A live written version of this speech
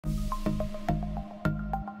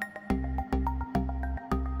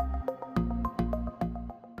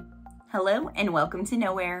Hello and welcome to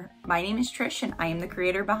Nowhere. My name is Trish and I am the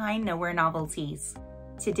creator behind Nowhere Novelties.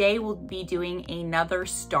 Today we'll be doing another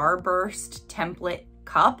Starburst template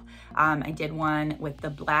cup. I did one with the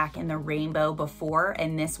black and the rainbow before,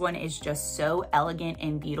 and this one is just so elegant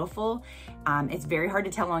and beautiful. It's very hard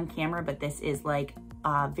to tell on camera, but this is like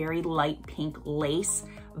a very light pink lace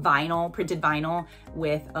vinyl, printed vinyl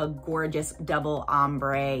with a gorgeous double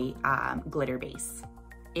ombre glitter base.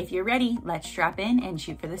 If you're ready, let's strap in and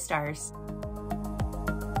shoot for the stars.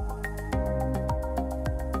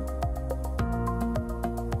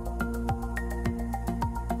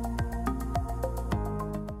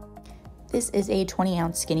 This is a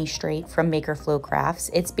 20-ounce skinny straight from Maker Flow Crafts.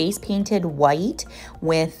 It's base painted white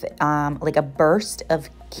with like a burst of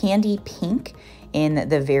candy pink in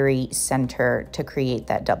the very center to create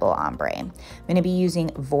that double ombre. I'm going to be using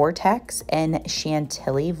Vortex and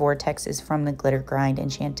Chantilly. Vortex is from the Glitter Grind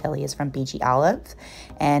and Chantilly is from Beachy Olive.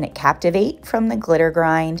 And Captivate from the Glitter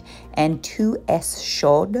Grind and 2S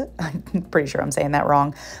Chaude, I'm pretty sure I'm saying that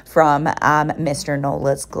wrong, from Mr.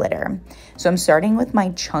 Nola's Glitter. So I'm starting with my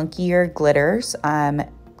chunkier glitters.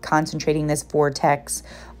 Concentrating this Vortex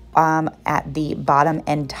at the bottom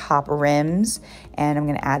and top rims, and I'm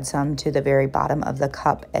going to add some to the very bottom of the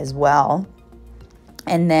cup as well.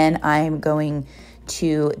 And then I'm going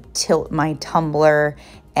to tilt my tumbler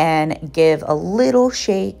and give a little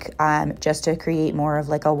shake just to create more of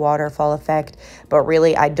like a waterfall effect, but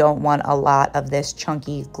really I don't want a lot of this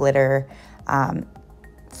chunky glitter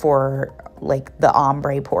for like the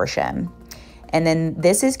ombre portion. And then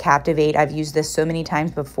this is Captivate. I've used this so many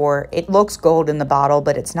times before. It looks gold in the bottle,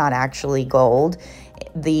 but it's not actually gold.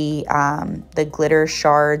 The glitter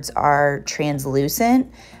shards are translucent,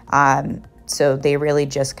 so they really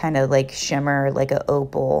just kind of like shimmer like an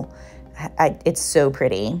opal. It's so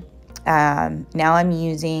pretty. Now I'm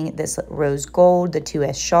using this rose gold, the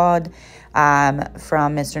 2S Chaude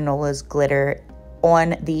from Mr. Nola's Glitter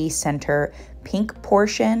on the center pink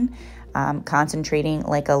portion, concentrating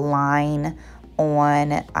like a line on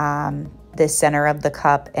the center of the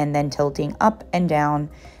cup and then tilting up and down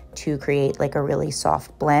to create like a really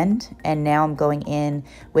soft blend. And now I'm going in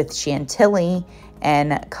with Chantilly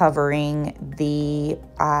and covering the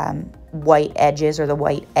white edges or the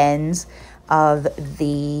white ends of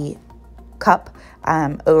the cup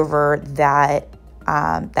over that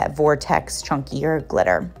that Vortex chunkier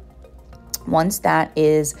glitter. Once that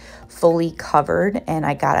is fully covered and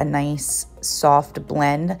I got a nice soft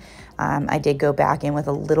blend, I did go back in with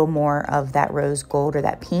a little more of that rose gold or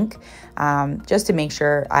that pink, just to make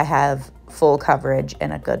sure I have full coverage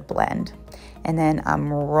and a good blend. And then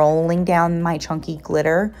I'm rolling down my chunky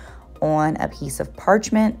glitter on a piece of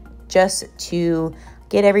parchment just to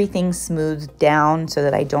get everything smoothed down so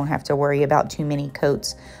that I don't have to worry about too many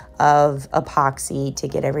coats of epoxy to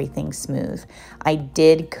get everything smooth. I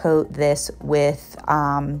did coat this with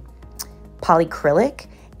polyacrylic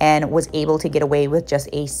and was able to get away with just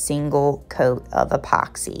a single coat of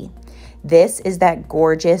epoxy. This is that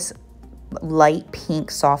gorgeous light pink,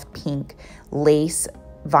 soft pink lace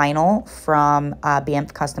vinyl from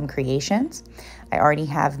Banff Custom Creations. I already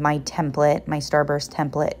have my template, my Starburst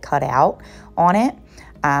template cut out on it.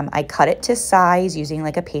 I cut it to size using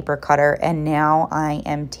like a paper cutter, and now I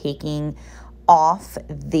am taking off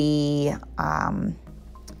the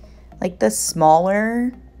like the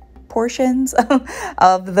smaller portions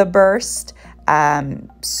of the burst,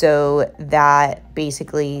 so that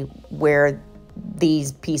basically where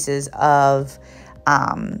these pieces of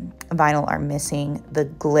vinyl are missing, the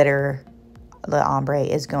glitter, the ombre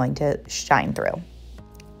is going to shine through.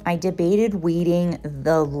 I debated weeding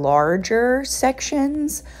the larger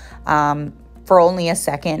sections for only a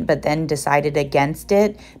second, but then decided against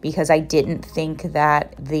it because I didn't think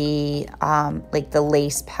that the like the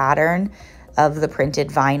lace pattern of the printed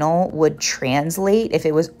vinyl would translate if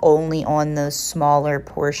it was only on those smaller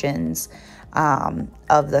portions of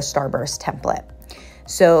the Starburst template.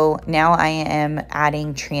 So now I am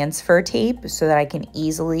adding transfer tape so that I can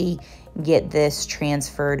easily get this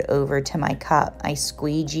transferred over to my cup. I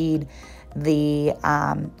squeegeed the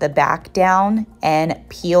back down and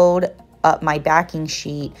peeled up my backing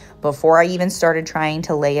sheet before I even started trying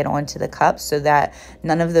to lay it onto the cup so that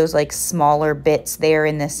none of those like smaller bits there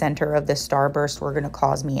in the center of the Starburst were going to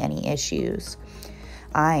cause me any issues.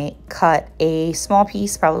 I cut a small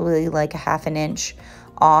piece, probably like a ½ an inch,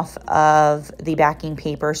 off of the backing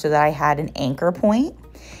paper so that I had an anchor point.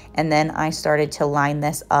 And then I started to line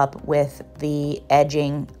this up with the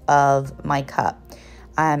edging of my cup.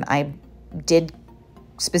 I did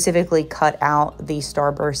specifically cut out the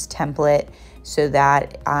Starburst template so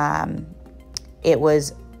that it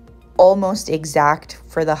was almost exact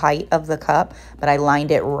for the height of the cup, but I lined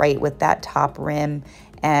it right with that top rim,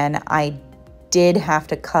 and I did have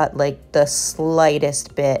to cut like the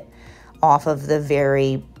slightest bit off of the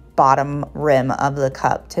very bottom rim of the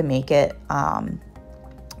cup to make it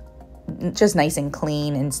just nice and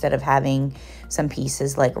clean, instead of having some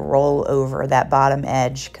pieces like roll over that bottom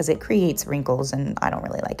edge, because it creates wrinkles and I don't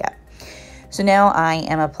really like it. So now I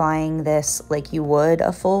am applying this like you would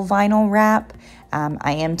a full vinyl wrap.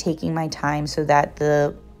 I am taking my time so that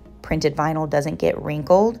the printed vinyl doesn't get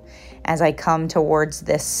wrinkled. As I come towards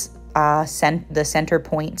this the center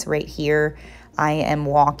points right here, I am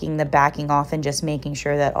walking the backing off and just making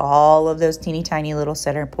sure that all of those teeny tiny little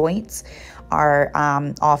center points are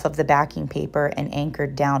off of the backing paper and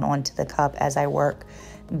anchored down onto the cup as I work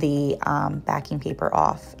the backing paper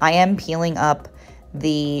off. I am peeling up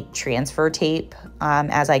the transfer tape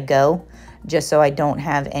as I go, just so I don't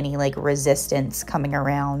have any like resistance coming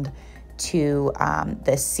around to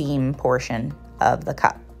the seam portion of the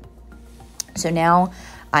cup. So now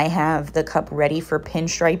I have the cup ready for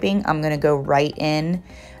pinstriping. I'm gonna go right in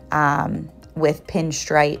with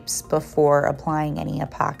pinstripes before applying any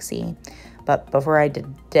epoxy. But before I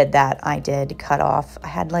did that, I did cut off, I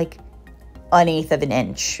had like 1/8 of an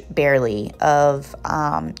inch barely of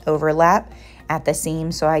overlap at the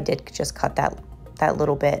seam. So I did just cut that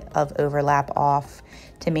little bit of overlap off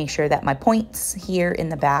to make sure that my points here in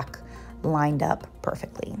the back lined up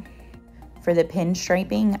perfectly. For the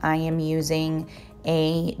pinstriping, I am using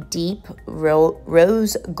a deep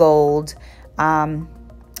rose gold and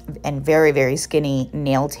very, very skinny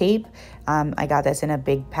nail tape. I got this in a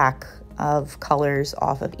big pack of colors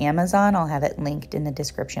off of Amazon. I'll have it linked in the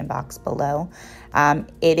description box below.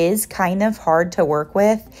 It is kind of hard to work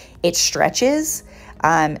with. It stretches.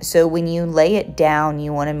 So when you lay it down,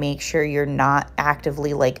 you want to make sure you're not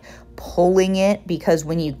actively like pulling it, because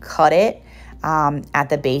when you cut it at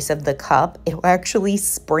the base of the cup, it will actually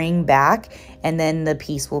spring back and then the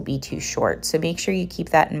piece will be too short. So make sure you keep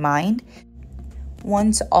that in mind.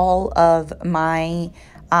 Once all of my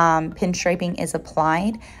pinstriping is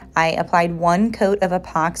applied, I applied 1 coat of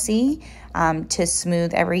epoxy to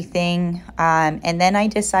smooth everything, and then I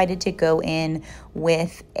decided to go in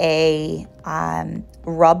with a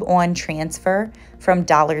rub-on transfer from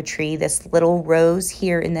Dollar Tree, this little rose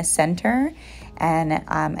here in the center, and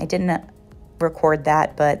I didn't record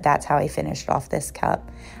that, but that's how I finished off this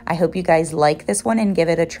cup. I hope you guys like this one and give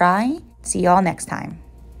it a try. See y'all next time.